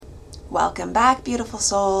Welcome back, beautiful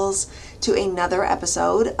souls, to another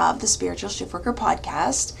episode of the Spiritual Shiftworker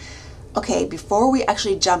podcast. Okay, before we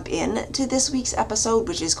actually jump in to this week's episode,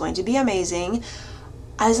 which is going to be amazing,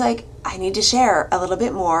 I was like, I need to share a little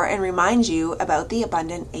bit more and remind you about the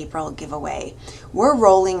Abundant April giveaway. We're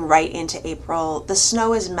rolling right into April. The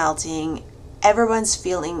snow is melting. Everyone's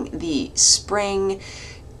feeling the spring,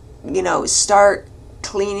 start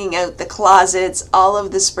cleaning out the closets. All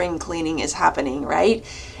of the spring cleaning is happening, right?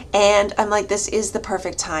 And I'm like, this is the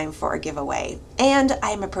perfect time for a giveaway. And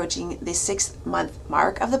I'm approaching the 6-month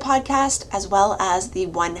mark of the podcast, as well as the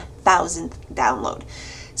 1,000th download.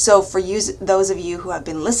 So for you, those of you who have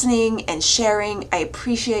been listening and sharing, I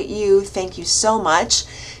appreciate you. Thank you so much,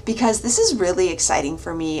 because this is really exciting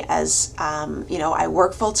for me as, I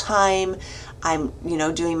work full time. I'm,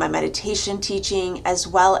 doing my meditation teaching as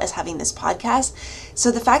well as having this podcast.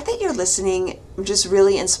 So the fact that you're listening just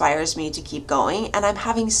really inspires me to keep going. And I'm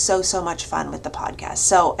having so much fun with the podcast.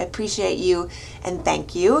 So I appreciate you and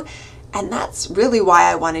thank you. And that's really why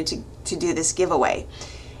I wanted to do this giveaway.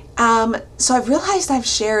 So I've realized I've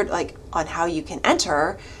shared on how you can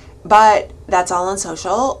enter, but that's all on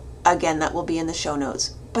social. Again, that will be in the show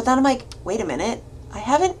notes. But then I'm like, wait a minute, I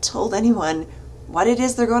haven't told anyone what it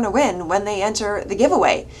is they're going to win when they enter the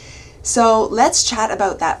giveaway. So let's chat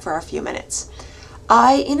about that for a few minutes.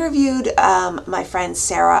 I interviewed my friend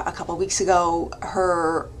Sarah a couple weeks ago.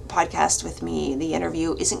 Her podcast with me, the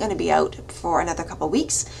interview, isn't going to be out for another couple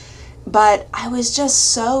weeks. But I was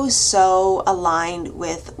just so aligned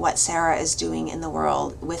with what Sarah is doing in the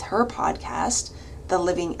world with her podcast, the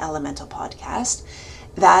Living Elemental podcast,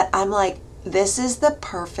 that I'm like, this is the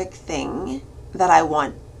perfect thing that I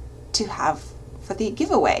want to have for the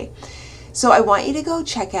giveaway. So I want you to go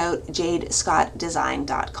check out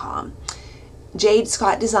jadescottdesign.com. Jade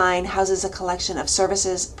Scott Design houses a collection of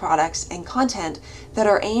services, products, and content that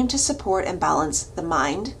are aimed to support and balance the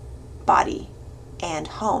mind, body, and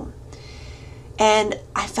home. And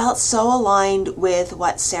I felt so aligned with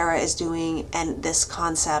what Sarah is doing and this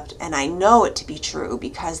concept, and I know it to be true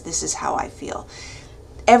because this is how I feel.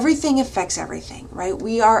 Everything affects everything, right?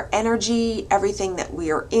 We are energy. Everything that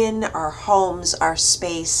we are in, our homes, our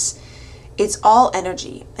space, it's all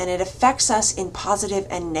energy, and it affects us in positive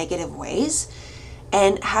and negative ways.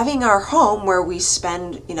 And having our home where we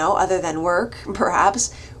spend, other than work,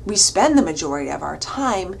 perhaps, we spend the majority of our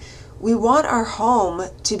time, we want our home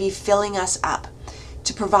to be filling us up,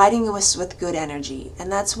 to providing us with good energy. And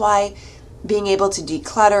that's why being able to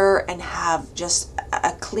declutter and have just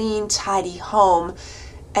a clean, tidy home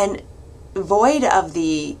and void of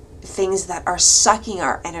the things that are sucking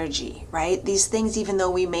our energy, right? These things, even though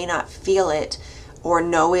we may not feel it or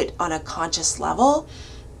know it on a conscious level,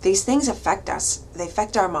 these things affect us. They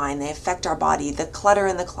affect our mind. They affect our body. The clutter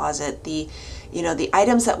in the closet, the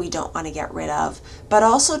items that we don't want to get rid of, but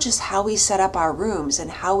also just how we set up our rooms and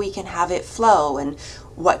how we can have it flow, and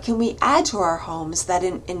what can we add to our homes that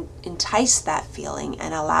entice that feeling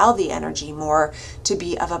and allow the energy more to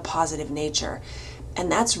be of a positive nature. And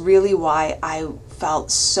that's really why I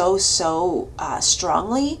felt so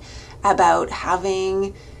strongly about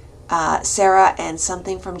having Sarah and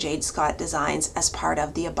something from Jade Scott Designs as part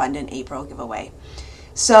of the Abundant April giveaway.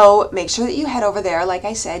 So make sure that you head over there, like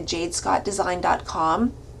I said,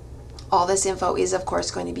 jadescottdesign.com. All this info is, of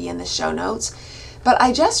course, going to be in the show notes. But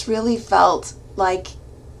I just really felt like,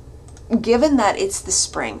 given that it's the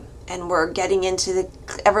spring and we're getting into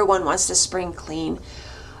everyone wants to spring clean,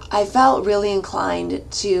 I felt really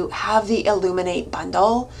inclined to have the Illuminate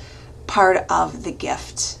bundle part of the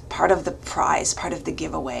gift, part of the prize, part of the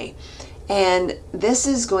giveaway. And this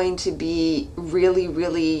is going to be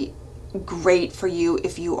really great for you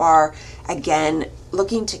if you are, again,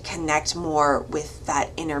 looking to connect more with that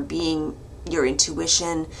inner being, your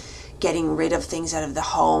intuition, getting rid of things out of the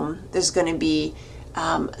home. There's going to be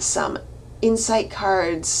some insight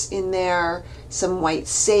cards in there, some white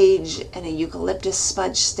sage and a eucalyptus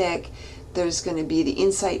smudge stick. There's going to be the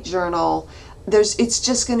insight journal. It's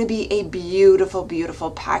just going to be a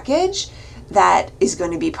beautiful package that is going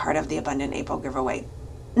to be part of the Abundant April giveaway.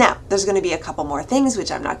 Now, there's going to be a couple more things which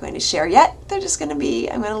I'm not going to share yet. I'm going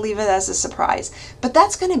to leave it as a surprise. But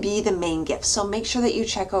that's going to be the main gift. So make sure that you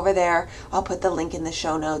check over there. I'll put the link in the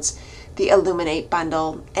show notes, the Illuminate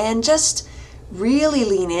bundle, and just really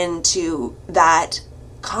lean into that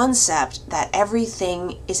concept that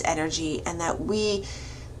everything is energy, and that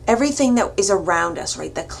everything that is around us,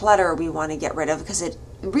 right? The clutter we want to get rid of, because it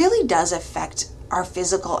really does affect our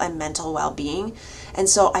physical and mental well-being. And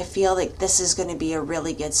so I feel like this is going to be a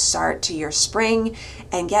really good start to your spring,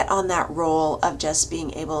 and get on that roll of just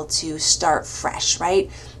being able to start fresh, right?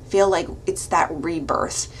 Feel like it's that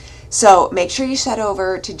rebirth. So make sure you head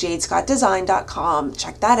over to jadescottdesign.com,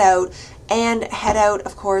 check that out, and head out,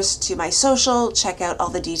 of course, to my social, check out all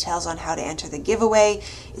the details on how to enter the giveaway.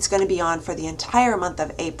 It's going to be on for the entire month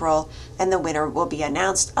of April, and the winner will be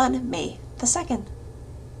announced on May the 2nd.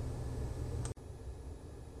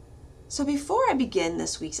 So before I begin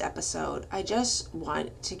this week's episode, I just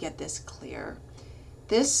want to get this clear.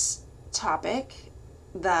 This topic,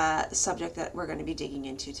 the subject that we're going to be digging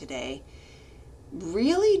into today,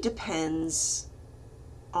 really depends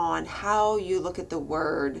on how you look at the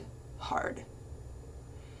word hard.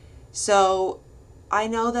 So I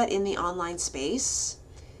know that in the online space,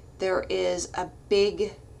 there is a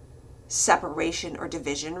big separation or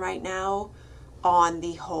division right now on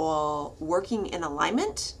the whole working in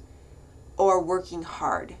alignment or working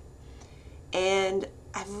hard. And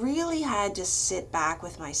I've really had to sit back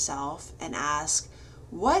with myself and ask,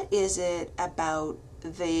 what is it about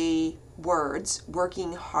the words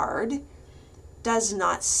working hard does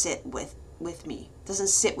not sit with me, doesn't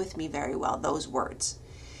sit with me very well, those words?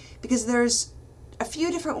 Because there's a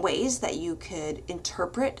few different ways that you could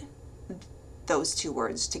interpret those two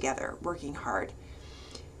words together, working hard.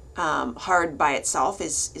 Hard by itself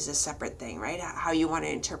is a separate thing, right? How you want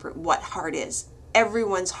to interpret what hard is.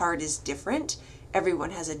 Everyone's hard is different.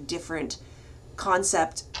 Everyone has a different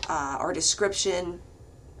concept or description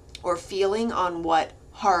or feeling on what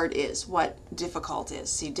hard is, what difficult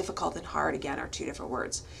is. See, difficult and hard, again, are two different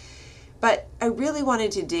words. But I really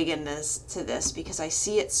wanted to dig in to this because I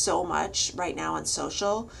see it so much right now on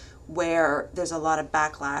social, where there's a lot of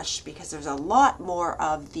backlash because there's a lot more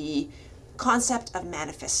of the concept of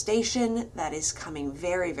manifestation that is coming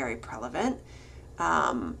very, very prevalent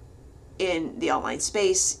in the online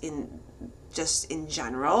space, in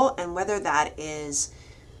general, and whether that is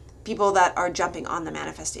people that are jumping on the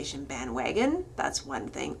manifestation bandwagon, that's one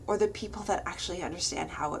thing, or the people that actually understand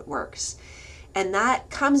how it works. And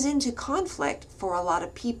that comes into conflict for a lot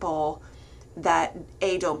of people that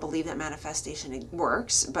don't believe that manifestation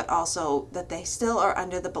works, but also that they still are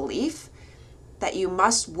under the belief that you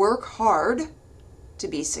must work hard to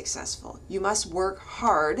be successful. You must work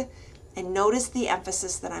hard, and notice the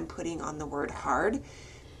emphasis that I'm putting on the word hard,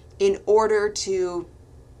 in order to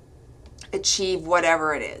achieve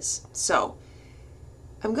whatever it is. So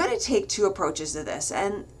I'm going to take two approaches to this,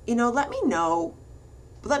 and let me know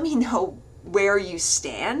where you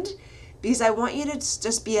stand, because I want you to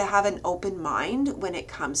just have an open mind when it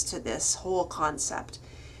comes to this whole concept.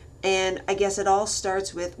 And I guess it all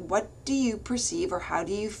starts with, what do you perceive or how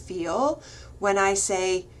do you feel when I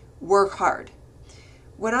say work hard?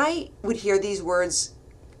 When I would hear these words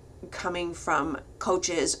coming from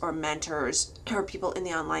coaches or mentors or people in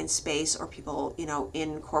the online space or people,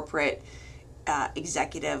 in corporate,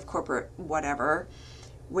 executive, corporate, whatever,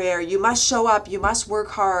 where you must show up, you must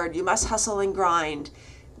work hard, you must hustle and grind.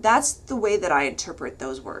 That's the way that I interpret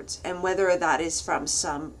those words. And whether that is from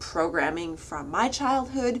some programming from my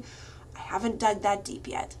childhood, I haven't dug that deep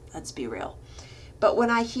yet, let's be real. But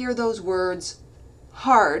when I hear those words,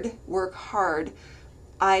 hard, work hard,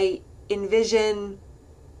 I envision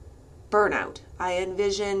burnout. I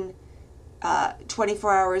envision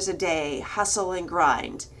 24 hours a day, hustle and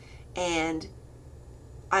grind. And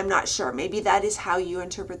I'm not sure. Maybe that is how you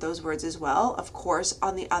interpret those words as well. Of course,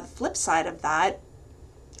 on the flip side of that,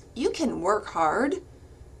 you can work hard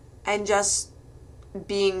and just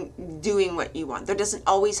doing what you want. There doesn't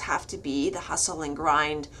always have to be the hustle and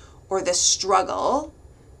grind or the struggle.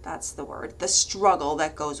 That's the word, the struggle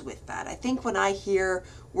that goes with that. I think when I hear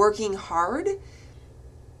working hard,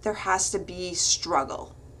 there has to be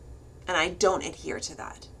struggle, and I don't adhere to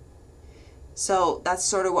that. So that's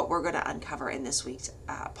sort of what we're going to uncover in this week's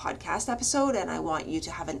podcast episode, and I want you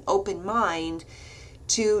to have an open mind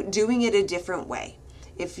to doing it a different way.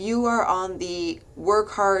 If you are on the work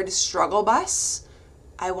hard struggle bus,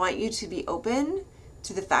 I want you to be open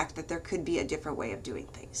to the fact that there could be a different way of doing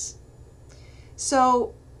things.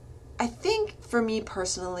 So I think for me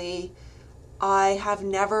personally, I have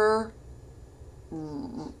never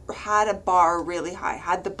had the bar really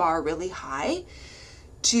high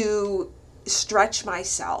to stretch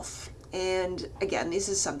myself. And again, this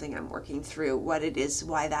is something I'm working through, what it is,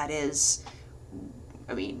 why that is.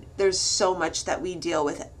 I mean, there's so much that we deal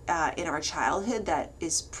with in our childhood that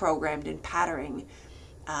is programmed and patterning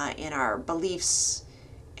in our beliefs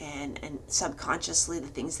and subconsciously the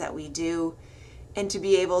things that we do. And to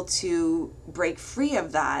be able to break free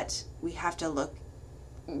of that, we have to look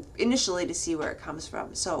initially to see where it comes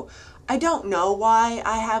from. So I don't know why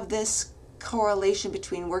I have this correlation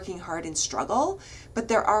between working hard and struggle, but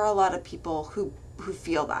there are a lot of people who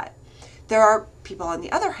feel that. There are people on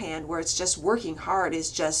the other hand where it's just working hard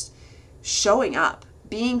is just showing up,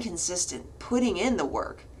 being consistent, putting in the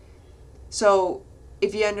work. So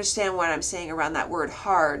if you understand what I'm saying around that word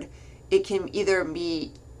hard, it can either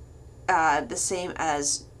be the same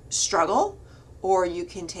as struggle, or you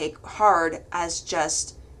can take hard as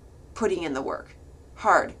just putting in the work.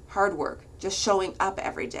 Hard work, just showing up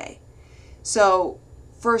every day. So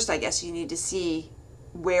first, I guess you need to see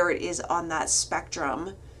where it is on that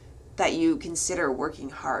spectrum that you consider working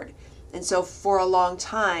hard. And so for a long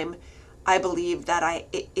time, I believed that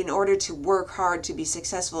in order to work hard to be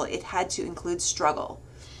successful, it had to include struggle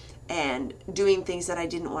and doing things that I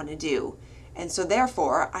didn't want to do. And so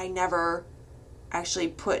therefore, I never actually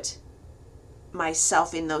put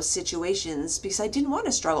myself in those situations because I didn't want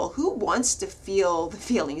to struggle. Who wants to feel the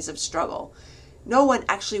feelings of struggle? No one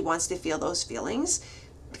actually wants to feel those feelings,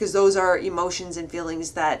 because those are emotions and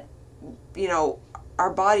feelings that, our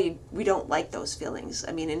body, we don't like those feelings.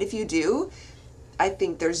 I mean, and if you do, I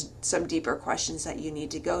think there's some deeper questions that you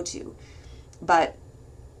need to go to. But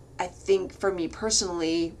I think for me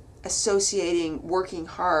personally, associating working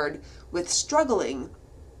hard with struggling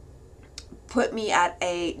put me at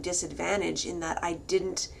a disadvantage in that I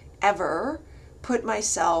didn't ever put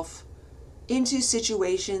myself into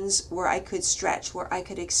situations where I could stretch, where I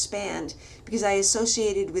could expand, because I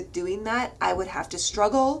associated with doing that, I would have to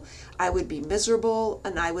struggle, I would be miserable,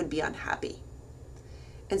 and I would be unhappy.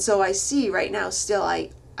 And so I see right now still, I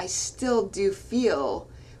still do feel,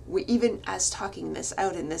 even as talking this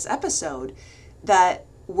out in this episode, that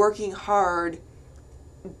working hard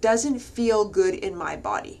doesn't feel good in my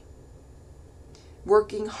body.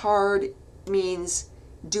 Working hard means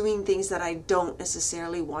doing things that I don't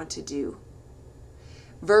necessarily want to do,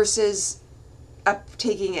 versus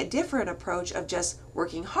taking a different approach of just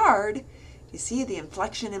working hard. You see the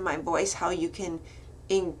inflection in my voice, how you can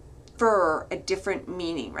infer a different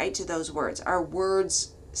meaning, right, to those words. Our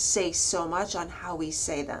words say so much on how we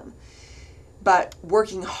say them. But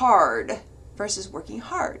working hard versus working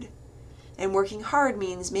hard. And working hard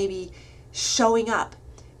means maybe showing up,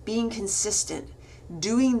 being consistent,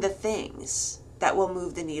 doing the things that will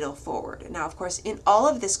move the needle forward. Now, of course, in all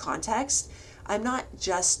of this context, I'm not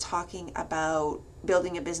just talking about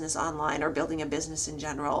building a business online or building a business in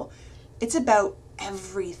general. It's about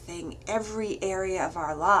everything, every area of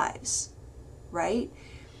our lives, right?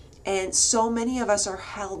 And so many of us are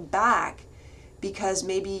held back because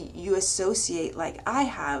maybe you associate, like I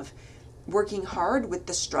have, working hard with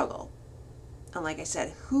the struggle. And like I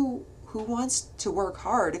said, who wants to work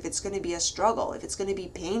hard if it's going to be a struggle, if it's going to be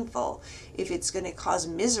painful, if it's going to cause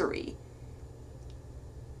misery?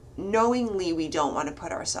 Knowingly, we don't want to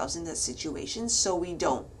put ourselves in that situation, so we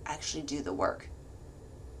don't actually do the work.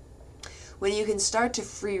 When you can start to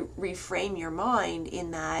reframe your mind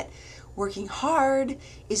in that working hard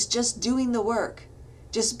is just doing the work,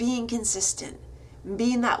 just being consistent,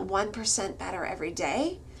 being that 1% better every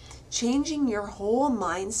day, changing your whole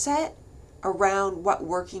mindset around what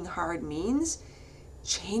working hard means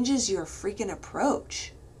changes your freaking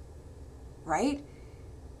approach, right?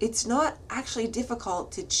 It's not actually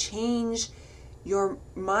difficult to change your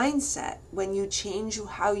mindset when you change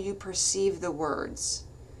how you perceive the words.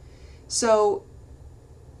 So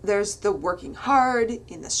there's the working hard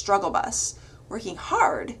in the struggle bus, working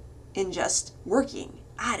hard in just working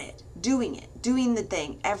at it, doing the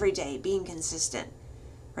thing every day, being consistent,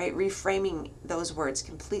 right? Reframing those words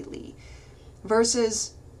completely,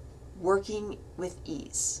 versus working with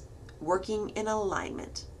ease, working in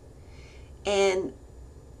alignment. And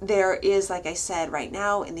there is, like I said, right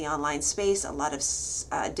now in the online space, a lot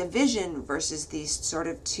of division versus these sort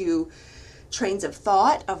of two trains of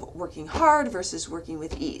thought of working hard versus working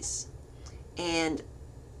with ease. And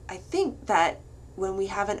I think that when we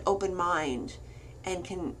have an open mind and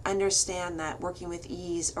can understand that working with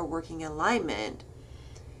ease or working in alignment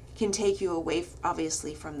can take you away,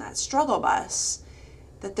 obviously, from that struggle bus,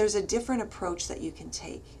 that there's a different approach that you can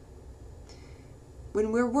take.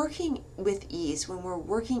 When we're working with ease, when we're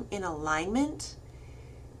working in alignment,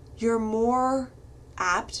 you're more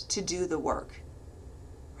apt to do the work,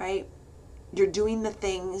 right? You're doing the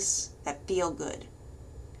things that feel good.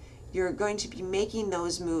 You're going to be making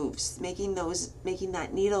those moves, making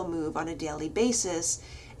that needle move on a daily basis,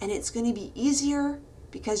 and it's going to be easier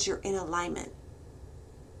because you're in alignment.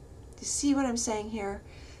 Do you see what I'm saying here?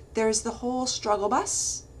 There's the whole struggle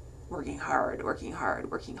bus, working hard,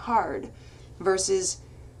 versus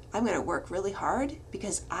I'm going to work really hard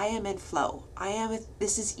because I am in flow.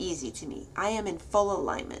 This is easy to me. I am in full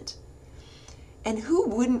alignment. And who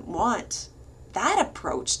wouldn't want that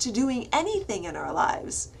approach to doing anything in our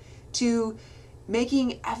lives, to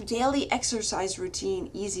making a daily exercise routine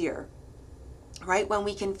easier, right? When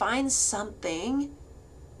we can find something,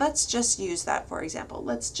 let's just use that for example.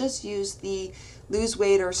 Let's just use the lose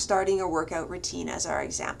weight or starting a workout routine as our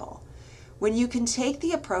example. When you can take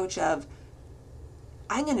the approach of,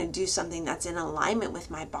 I'm going to do something that's in alignment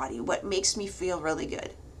with my body, what makes me feel really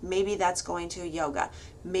good. Maybe that's going to yoga.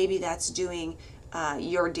 Maybe that's doing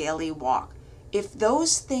your daily walk. If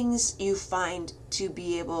those things you find to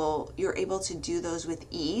be you're able to do those with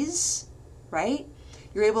ease, right?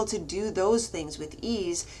 You're able to do those things with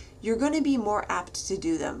ease, you're going to be more apt to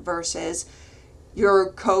do them versus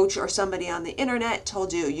your coach or somebody on the internet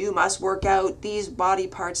told you, you must work out these body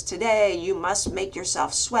parts today, you must make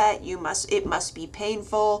yourself sweat, it must be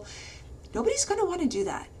painful. Nobody's going to want to do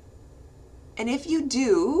that. And if you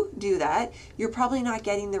do that, you're probably not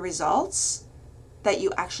getting the results that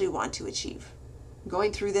you actually want to achieve. I'm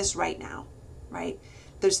going through this right now, right?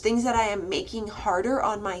 There's things that I am making harder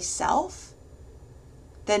on myself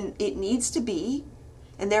than it needs to be,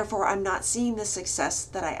 and therefore I'm not seeing the success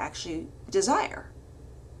that I actually desire.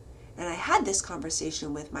 And I had this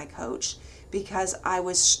conversation with my coach because I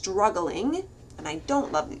was struggling, and I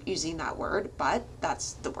don't love using that word, but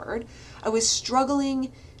that's the word. I was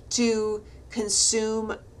struggling to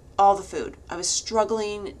consume all the food. I was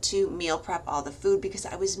struggling to meal prep all the food because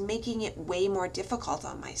I was making it way more difficult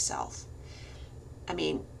on myself. I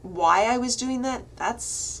mean, why I was doing that,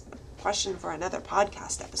 that's a question for another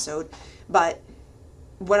podcast episode. But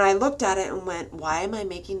when I looked at it and went, why am I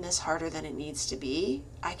making this harder than it needs to be?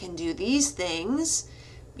 I can do these things,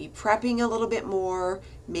 be prepping a little bit more,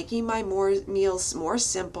 making my meals more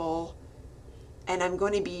simple, and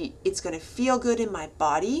it's going to feel good in my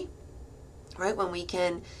body, right? When we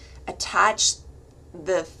can attach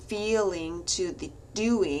the feeling to the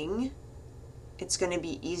doing, it's going to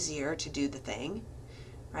be easier to do the thing,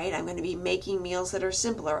 right? I'm going to be making meals that are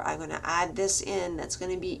simpler. I'm going to add this in that's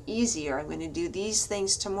going to be easier. I'm going to do these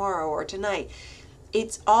things tomorrow or tonight.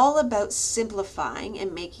 It's all about simplifying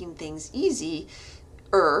and making things easier,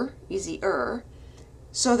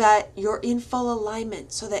 so that you're in full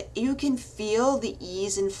alignment, so that you can feel the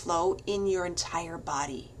ease and flow in your entire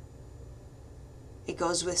body. It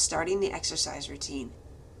goes with starting the exercise routine.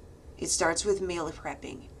 It starts with meal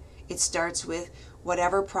prepping. It starts with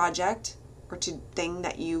whatever project or thing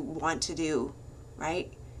that you want to do,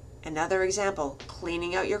 right? Another example,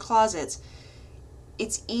 cleaning out your closets.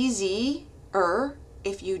 It's easier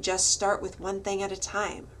if you just start with one thing at a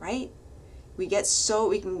time, right? We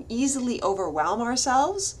can easily overwhelm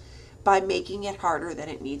ourselves by making it harder than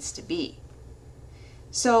it needs to be.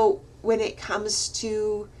 So when it comes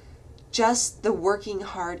to just the working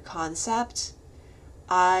hard concept,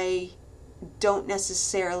 I don't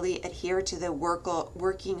necessarily adhere to the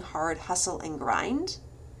working hard hustle and grind.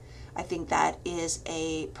 I think that is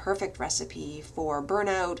a perfect recipe for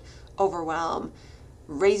burnout, overwhelm,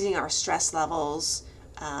 raising our stress levels,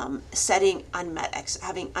 having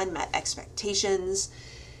unmet expectations.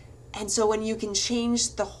 And so when you can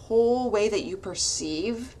change the whole way that you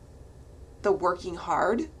perceive the working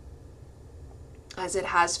hard, as it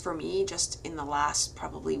has for me just in the last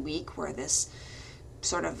probably week, where this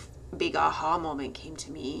sort of big aha moment came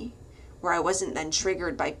to me, where I wasn't then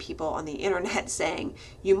triggered by people on the internet saying,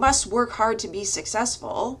 you must work hard to be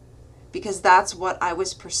successful, because that's what I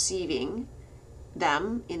was perceiving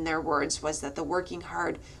them, in their words, was that the working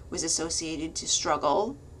hard was associated to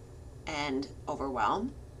struggle and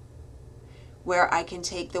overwhelm, where I can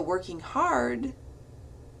take the working hard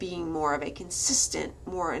being more of a consistent,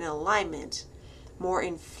 more in alignment, more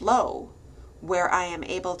in flow, where I am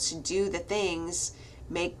able to do the things,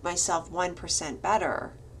 make myself 1%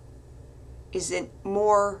 better, is it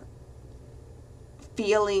more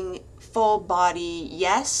feeling full body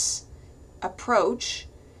yes approach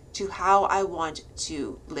to how I want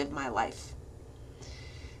to live my life.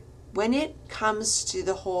 When it comes to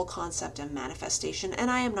the whole concept of manifestation,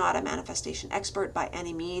 and I am not a manifestation expert by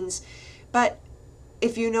any means, but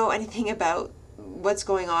if you know anything about what's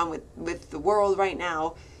going on with the world right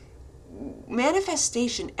now,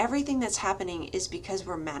 manifestation, everything that's happening is because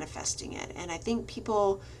we're manifesting it. And I think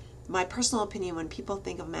people, my personal opinion, when people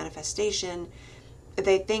think of manifestation,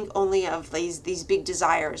 they think only of these big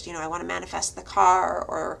desires. I want to manifest the car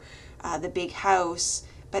or the big house,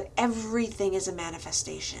 but everything is a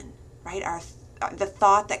manifestation, right? The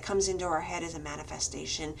thought that comes into our head is a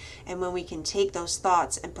manifestation. And when we can take those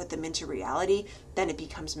thoughts and put them into reality, then it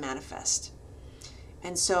becomes manifest.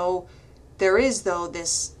 And so there is, though,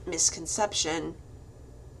 this misconception,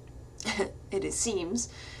 it seems,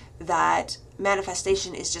 that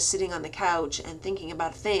manifestation is just sitting on the couch and thinking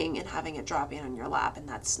about a thing and having it drop in on your lap, and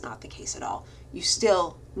that's not the case at all. You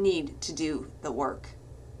still need to do the work.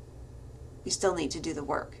 You still need to do the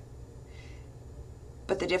work.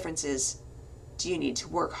 But the difference is, do you need to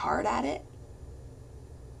work hard at it?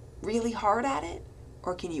 Really hard at it?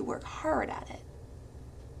 Or can you work hard at it?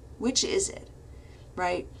 Which is it,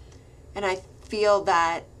 right? And I feel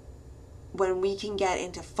that when we can get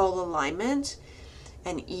into full alignment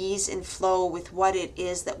and ease and flow with what it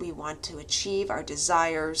is that we want to achieve, our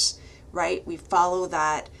desires, right? We follow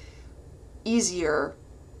that easier,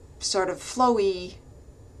 sort of flowy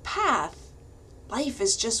path. Life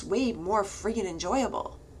is just way more friggin'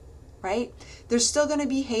 enjoyable, right? There's still going to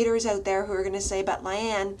be haters out there who are going to say, but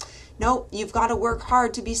Lyanne, no, you've got to work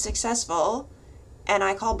hard to be successful. And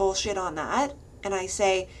I call bullshit on that. And I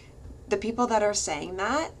say, the people that are saying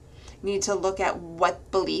that need to look at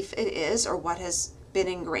what belief it is or what has been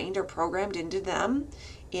ingrained or programmed into them,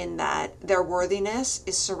 in that their worthiness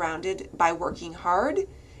is surrounded by working hard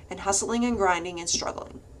and hustling and grinding and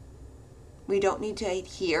struggling. We don't need to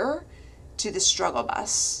adhere to the struggle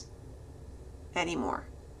bus anymore.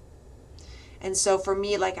 And so for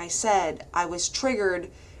me, like I said, I was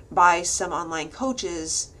triggered by some online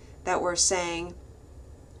coaches that were saying,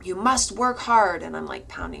 you must work hard. And I'm like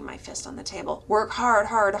pounding my fist on the table. Work hard,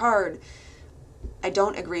 hard, hard. I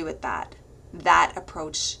don't agree with that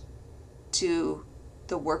approach to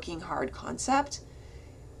the working hard concept.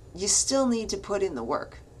 You still need to put in the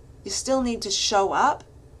work. You still need to show up.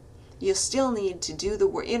 You still need to do the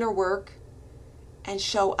inner work and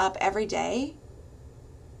show up every day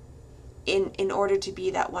in order to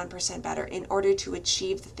be that 1% better, in order to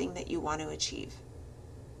achieve the thing that you want to achieve.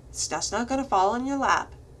 Stuff's not going to fall on your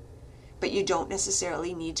lap, but you don't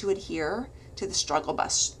necessarily need to adhere to the struggle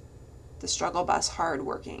bus hard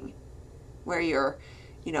working, where you're,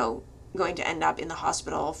 going to end up in the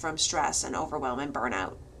hospital from stress and overwhelm and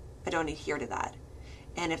burnout. I don't adhere to that.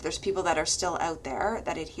 And if there's people that are still out there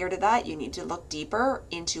that adhere to that, you need to look deeper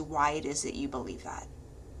into why it is that you believe that.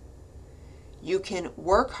 You can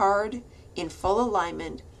work hard in full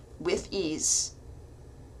alignment with ease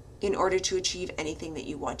in order to achieve anything that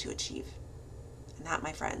you want to achieve. And that,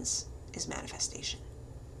 my friends, is manifestation.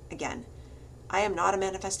 Again, I am not a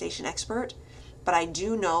manifestation expert, but I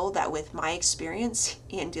do know that with my experience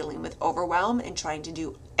in dealing with overwhelm and trying to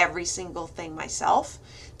do every single thing myself,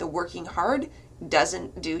 the working hard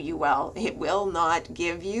doesn't do you well. It will not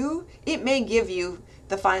give you, it may give you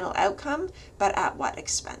the final outcome, but at what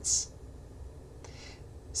expense?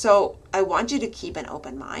 So I want you to keep an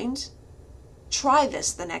open mind. Try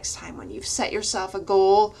this the next time when you've set yourself a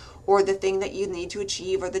goal or the thing that you need to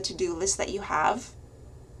achieve or the to-do list that you have.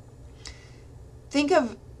 Think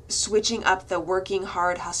of switching up the working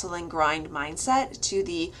hard, hustle and grind mindset to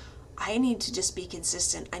the, I need to just be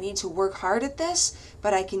consistent. I need to work hard at this,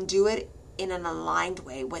 but I can do it in an aligned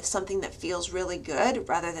way with something that feels really good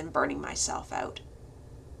rather than burning myself out.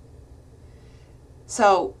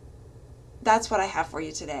 So that's what I have for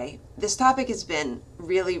you today. This topic has been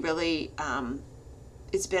really, really,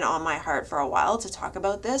 it's been on my heart for a while to talk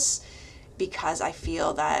about this, because I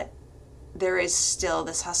feel that there is still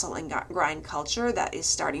this hustle and grind culture that is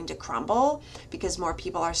starting to crumble, because more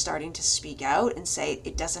people are starting to speak out and say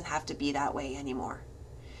it doesn't have to be that way anymore.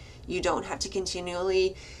 You don't have to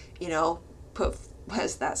continually, put,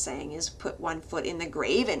 as that saying is, put one foot in the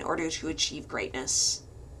grave in order to achieve greatness.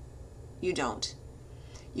 You don't.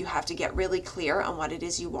 You have to get really clear on what it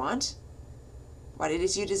is you want, what it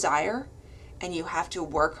is you desire, and you have to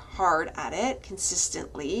work hard at it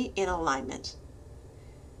consistently in alignment.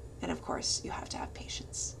 And of course, you have to have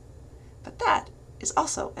patience. But that is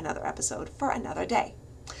also another episode for another day.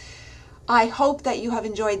 I hope that you have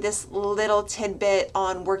enjoyed this little tidbit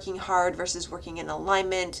on working hard versus working in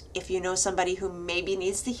alignment. If you know somebody who maybe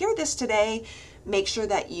needs to hear this today, make sure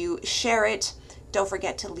that you share it. Don't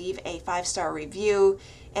forget to leave a 5-star review.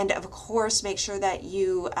 And of course, make sure that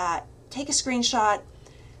you take a screenshot.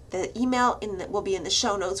 The email will be in the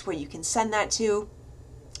show notes where you can send that to,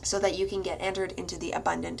 so that you can get entered into the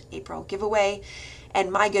Abundant April giveaway.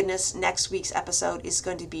 And my goodness, next week's episode is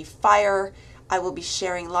going to be fire. I will be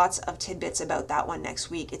sharing lots of tidbits about that one next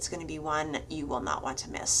week. It's going to be one you will not want to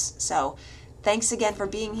miss. So thanks again for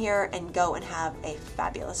being here, and go and have a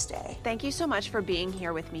fabulous day. Thank you so much for being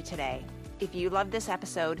here with me today. If you loved this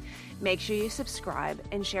episode, make sure you subscribe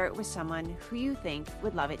and share it with someone who you think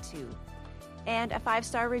would love it too. And a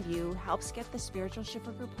 5-star review helps get the Spiritual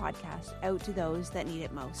Shiftworker podcast out to those that need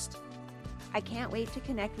it most. I can't wait to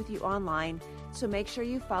connect with you online, so make sure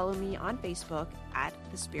you follow me on Facebook at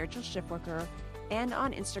The Spiritual Shiftworker and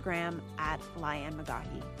on Instagram at Lyanne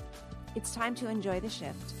McGaughey. It's time to enjoy the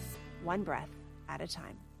shift, one breath at a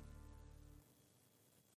time.